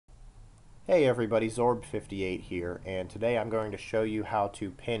Hey everybody, Zorb58 here, and today I'm going to show you how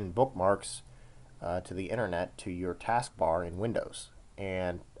to pin bookmarks to the internet to your taskbar in Windows.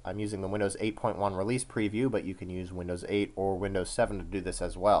 And I'm using the Windows 8.1 release preview, but you can use Windows 8 or Windows 7 to do this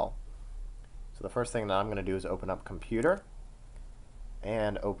as well. So the first thing that I'm going to do is open up Computer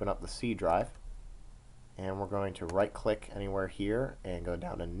and open up the C drive. And we're going to right click anywhere here and go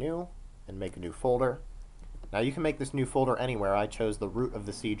down to New and make a new folder. Now you can make this new folder anywhere. I chose the root of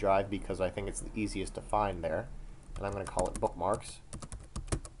the C drive because I think it's the easiest to find there. And I'm going to call it Bookmarks.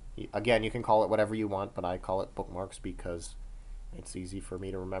 Again, you can call it whatever you want, but I call it Bookmarks because it's easy for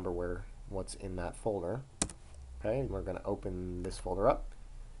me to remember what's in that folder. Okay, and we're going to open this folder up.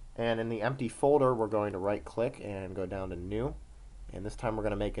 And in the empty folder, we're going to right click and go down to New. And this time we're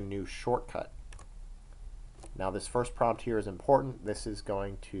going to make a new shortcut. Now this first prompt here is important. This is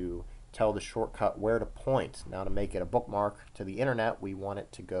going to tell the shortcut where to point. Now to make it a bookmark to the internet, we want it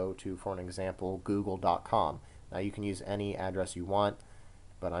to go to, for an example, google.com. Now you can use any address you want,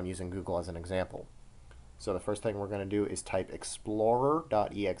 but I'm using Google as an example. So the first thing we're going to do is type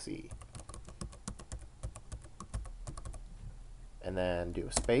explorer.exe and then do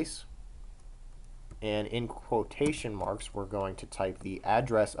a space. And in quotation marks, we're going to type the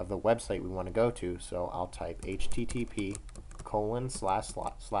address of the website we want to go to. So I'll type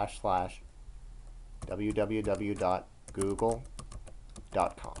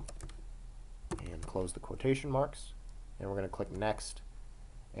http://www.google.com and close the quotation marks. And we're going to click Next.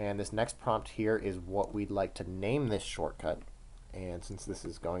 And this next prompt here is what we'd like to name this shortcut. And since this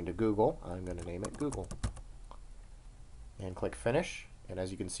is going to Google, I'm going to name it Google. And click Finish. And as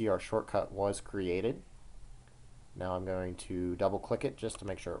you can see, our shortcut was created. Now I'm going to double click it just to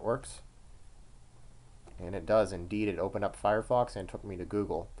make sure it works. And it does indeed. It opened up Firefox and took me to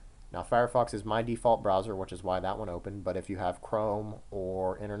Google. Now Firefox is my default browser, which is why that one opened, but if you have Chrome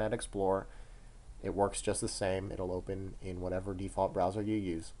or Internet Explorer, it works just the same. It'll open in whatever default browser you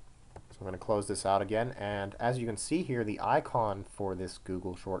use. So I'm going to close this out again, and as you can see here, the icon for this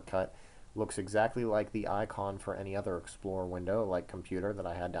Google shortcut looks exactly like the icon for any other Explorer window, like Computer, that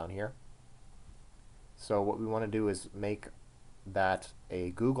I had down here. So what we want to do is make that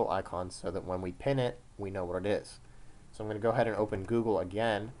a Google icon so that when we pin it, we know what it is. So I'm going to go ahead and open Google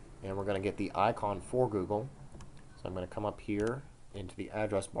again, and we're going to get the icon for Google. So I'm going to come up here into the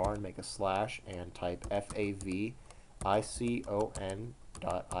address bar and make a slash and type favicon.ico.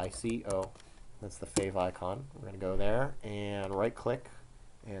 That's the fave icon. We're going to go there and right click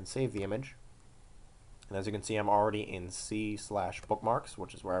and save the image. And as you can see, I'm already in C/bookmarks,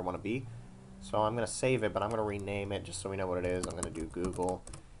 which is where I want to be. So I'm going to save it, but I'm going to rename it just so we know what it is. I'm going to do Google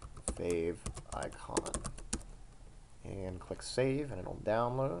Fave Icon and click Save, and it'll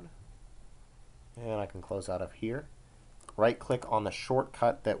download. And I can close out of here. Right click on the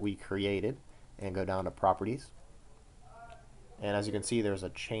shortcut that we created and go down to Properties. And as you can see, there's a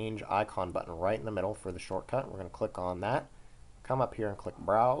Change Icon button right in the middle for the shortcut. We're going to click on that. Come up here and click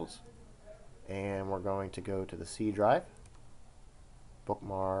Browse, and we're going to go to the C drive,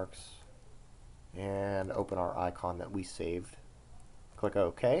 Bookmarks, and open our icon that we saved. Click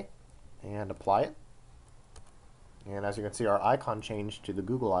OK and apply it. And as you can see, our icon changed to the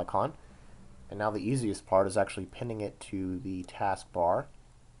Google icon. And now the easiest part is actually pinning it to the taskbar.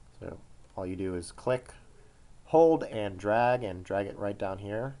 So all you do is click, hold, and drag it right down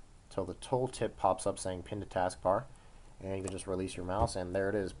here until the tooltip pops up saying Pin to Taskbar. And you can just release your mouse, and there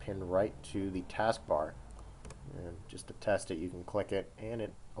it is, pinned right to the taskbar. And just to test it, you can click it, and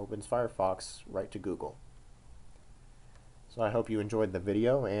it opens Firefox right to Google. So I hope you enjoyed the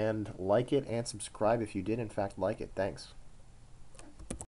video, and like it and subscribe if you did in fact like it. Thanks.